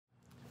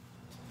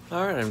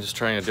All right, I'm just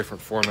trying a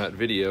different format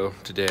video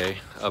today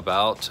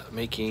about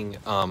making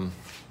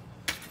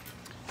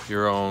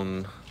your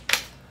own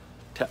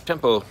tap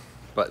tempo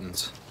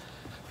buttons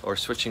or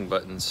switching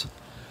buttons.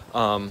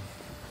 You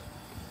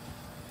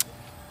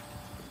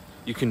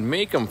can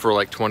make them for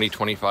like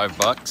 20-25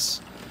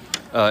 bucks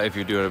if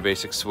you're doing a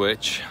basic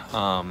switch,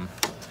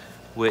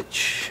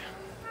 which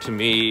to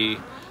me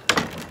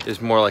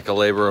is more like a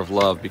labor of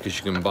love because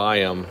you can buy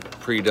them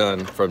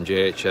pre-done from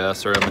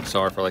JHS or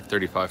MXR for like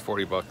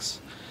 35-40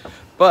 bucks.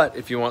 But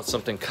if you want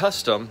something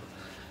custom,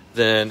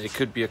 then it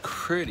could be a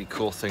pretty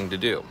cool thing to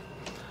do.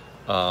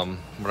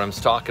 What I'm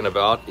talking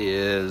about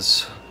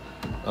is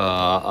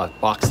a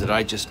box that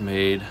I just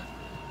made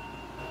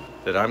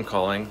that I'm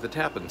calling the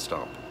Tap and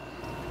Stomp.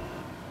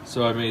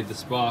 So I made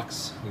this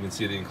box, you can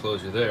see the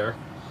enclosure there.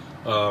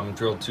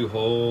 Drilled 2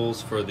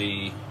 holes for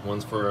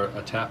one's for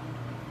a tap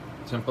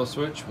tempo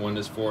switch, one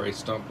is for a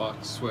stomp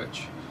box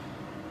switch.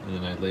 And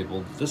then I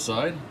labeled this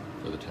side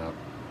for the tap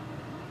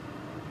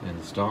and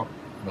the stomp.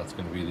 That's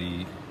going to be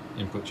the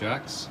input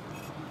jacks.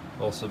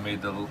 Also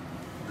made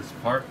this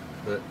part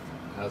that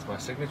has my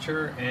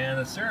signature and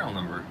a serial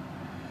number.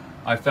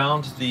 I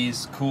found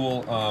these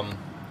cool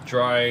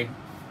dry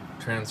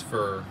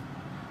transfer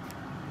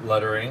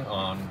lettering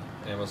on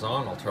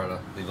Amazon. I'll try to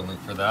leave a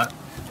link for that.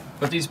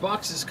 But these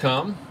boxes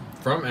come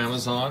from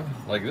Amazon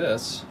like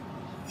this,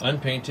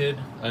 unpainted,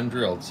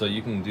 undrilled, so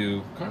you can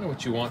do kind of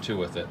what you want to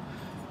with it.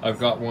 I've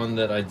got one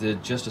that I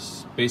did just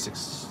a basic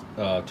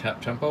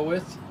tap tempo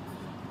with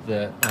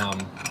that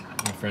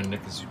my friend Nick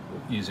is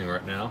using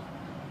right now.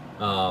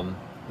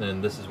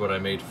 And this is what I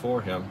made for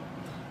him.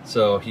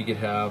 So he could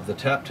have the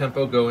tap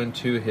tempo go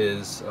into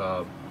his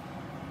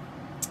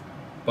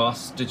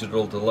Boss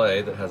digital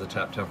delay that has a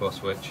tap tempo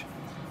switch.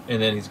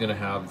 And then he's going to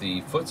have the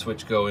foot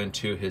switch go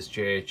into his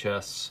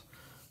JHS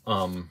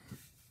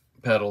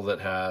pedal that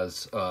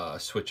has a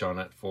switch on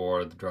it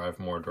for the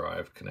drive more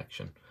drive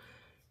connection.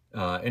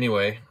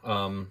 Anyway,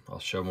 I'll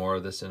show more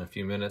of this in a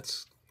few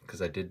minutes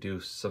because I did do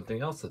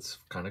something else that's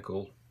kind of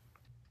cool.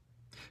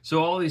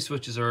 So all these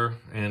switches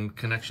and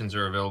connections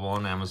are available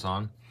on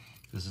Amazon.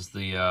 This is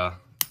the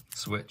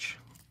switch.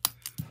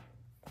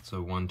 So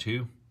 1,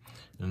 2.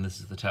 And this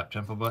is the tap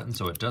tempo button,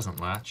 so it doesn't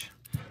latch.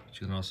 But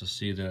you can also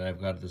see that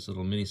I've got this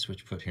little mini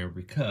switch put here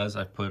because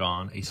I put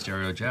on a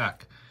stereo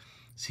jack.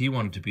 So he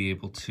wanted to be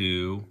able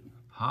to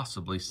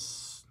possibly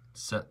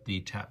set the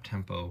tap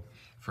tempo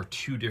for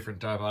 2 different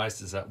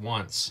devices at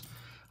once.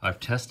 I've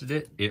tested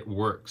it, it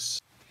works.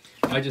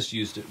 I just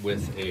used it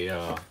with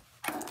a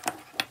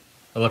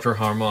Electro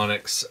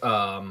Harmonics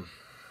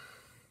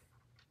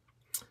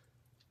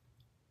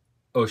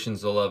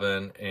Oceans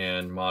 11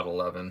 and Mod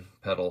 11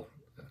 pedal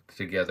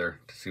together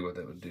to see what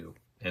that would do,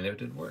 and it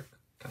did work.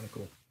 Kind of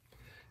cool.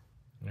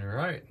 All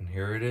right, and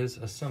here it is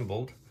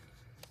assembled.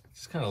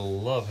 Just kind of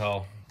love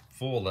how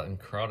full and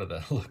crowded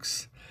that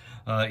looks.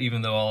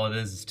 Even though all it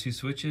is 2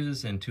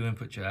 switches and 2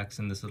 input jacks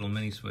and this little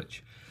mini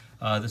switch.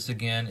 This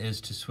again is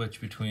to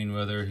switch between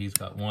whether he's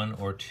got 1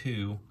 or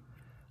 2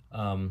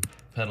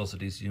 pedals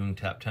that he's doing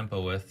tap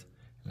tempo with.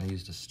 And I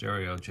used a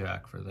stereo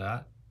jack for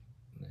that.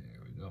 There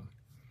we go.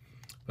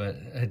 But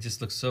it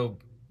just looks so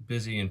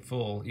busy and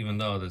full, even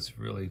though there's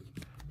really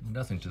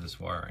nothing to this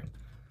wiring.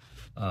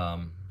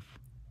 I've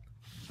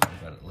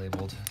got it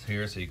labeled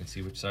here so you can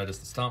see which side is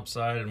the stomp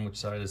side and which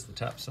side is the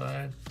tap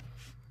side.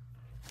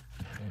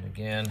 And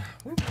again,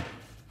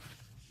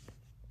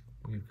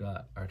 we've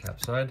got our tap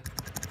side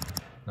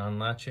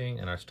non-latching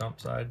and our stomp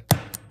side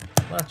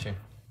latching.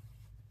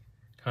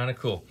 Kind of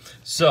cool.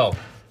 So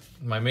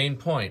my main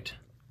point,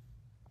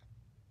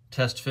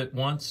 test fit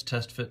once,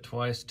 test fit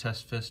twice,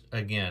 test fit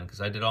again, because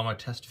I did all my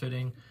test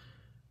fitting.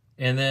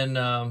 And then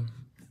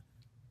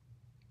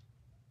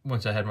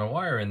once I had my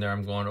wire in there,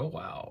 I'm going, oh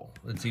wow,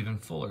 it's even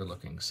fuller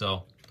looking.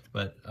 So,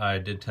 but I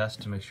did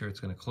test to make sure it's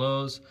going to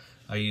close.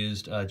 I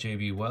used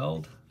JB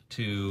Weld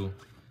to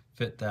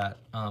fit that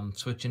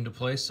switch into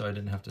place so I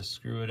didn't have to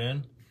screw it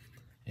in.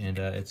 And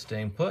it's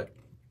staying put.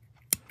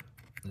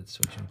 It's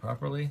switching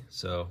properly.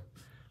 So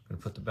I'm going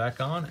to put the back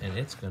on and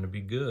it's going to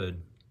be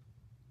good.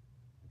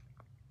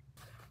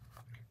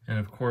 And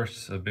of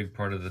course, a big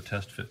part of the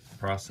test fit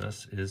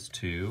process is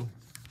to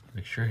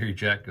make sure your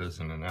jack goes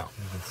in and out.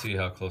 You can see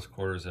how close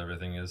quarters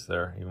everything is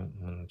there. Even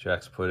when the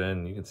jack's put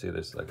in, you can see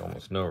there's like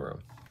almost no room.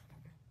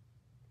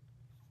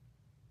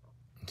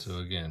 So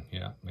again,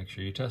 yeah, make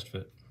sure you test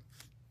fit.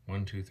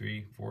 1, 2,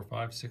 3, 4,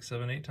 5, 6,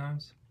 7, 8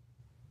 times.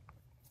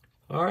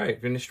 All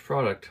right, finished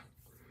product.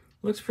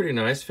 Looks pretty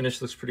nice.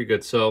 Finish looks pretty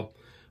good. So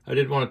I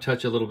did want to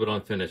touch a little bit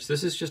on finish.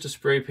 This is just a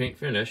spray paint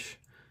finish.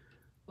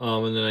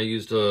 And then I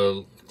used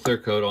a clear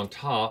coat on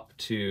top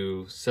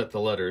to set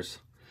the letters.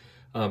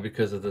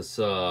 Because of this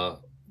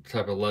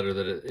type of letter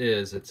that it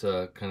is, it's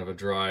a kind of a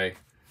dry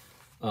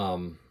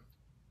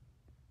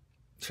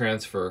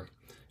transfer.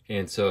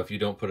 And so if you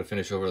don't put a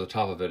finish over the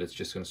top of it, it's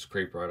just going to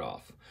scrape right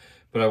off.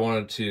 But I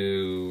wanted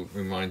to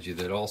remind you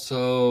that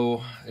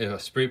also a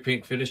spray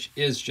paint finish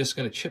is just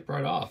going to chip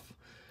right off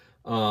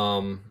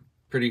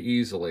pretty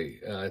easily.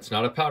 It's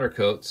not a powder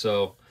coat,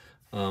 so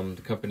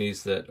The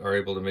companies that are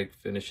able to make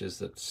finishes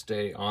that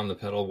stay on the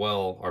pedal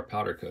well are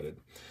powder coated.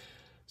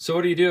 So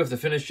what do you do if the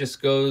finish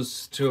just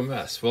goes to a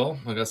mess? Well,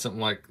 I got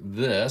something like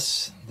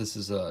this. This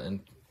is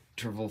an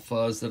interval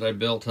fuzz that I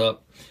built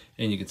up,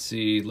 and you can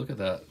see, look at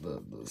that,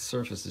 the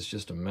surface is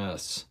just a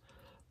mess.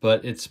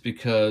 But it's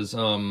because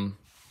I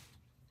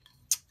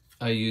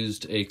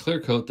used a clear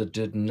coat that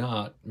did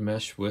not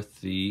mesh with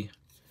the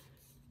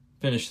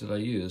finish that I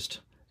used.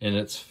 And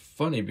it's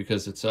funny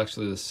because it's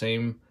actually the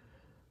same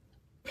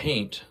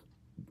paint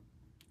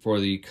for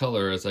the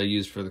color as I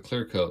used for the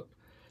clear coat.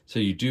 So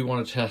you do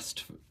want to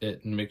test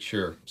it and make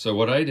sure. So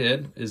what I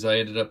did is I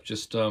ended up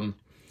just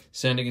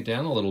sanding it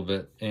down a little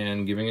bit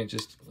and giving it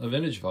just a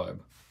vintage vibe.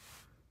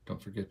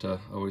 Don't forget to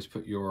always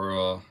put your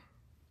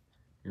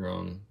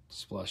own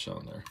splash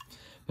on there.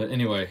 But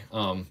anyway,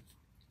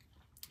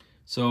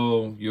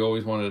 so you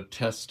always want to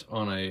test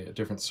on a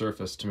different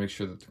surface to make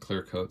sure that the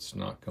clear coat's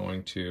not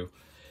going to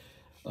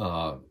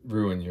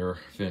ruin your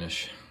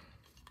finish.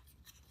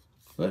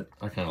 But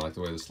I kind of like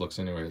the way this looks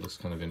anyway. It looks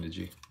kind of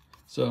vintagey.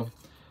 So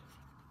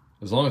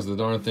as long as the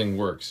darn thing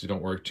works, you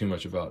don't worry too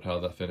much about how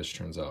that finish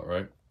turns out,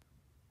 right?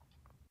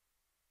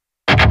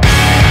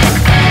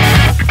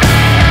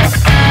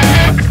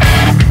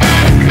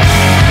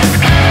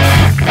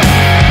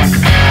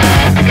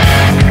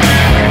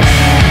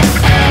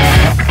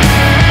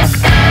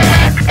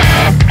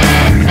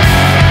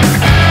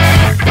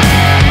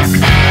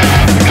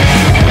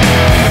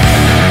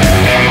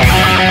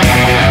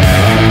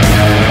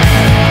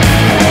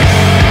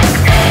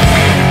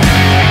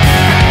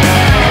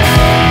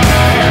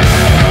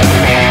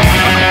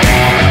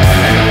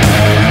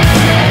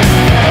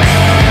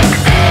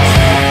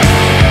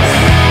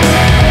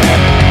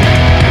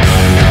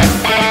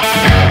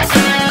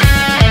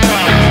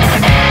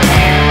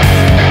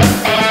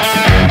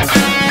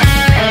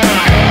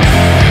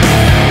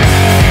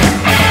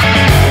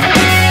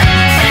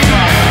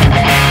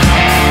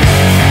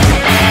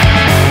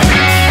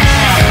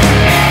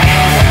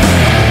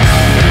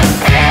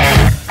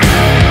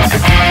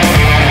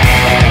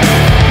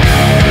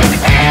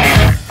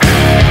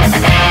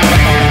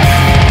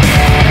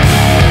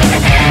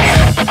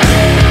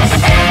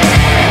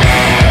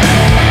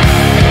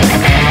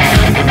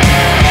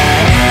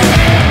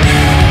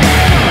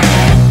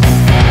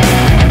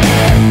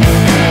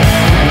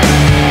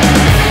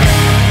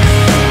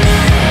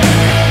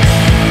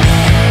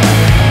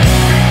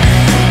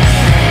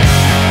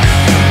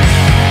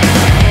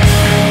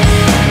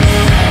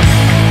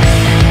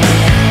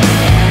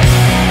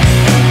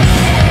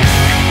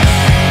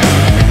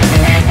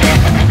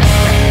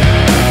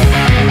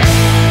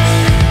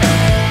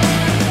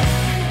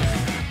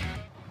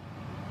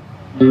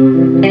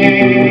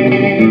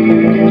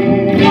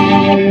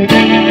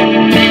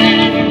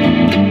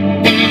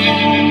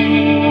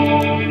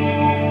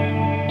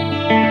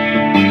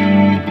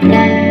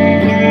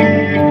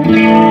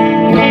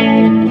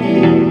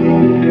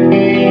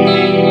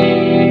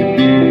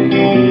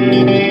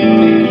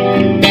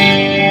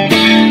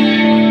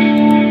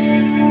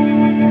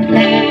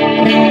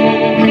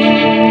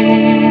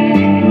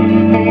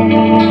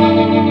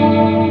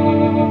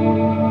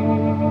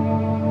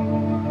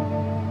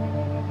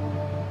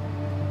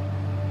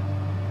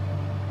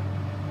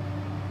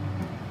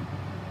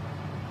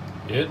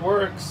 It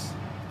works.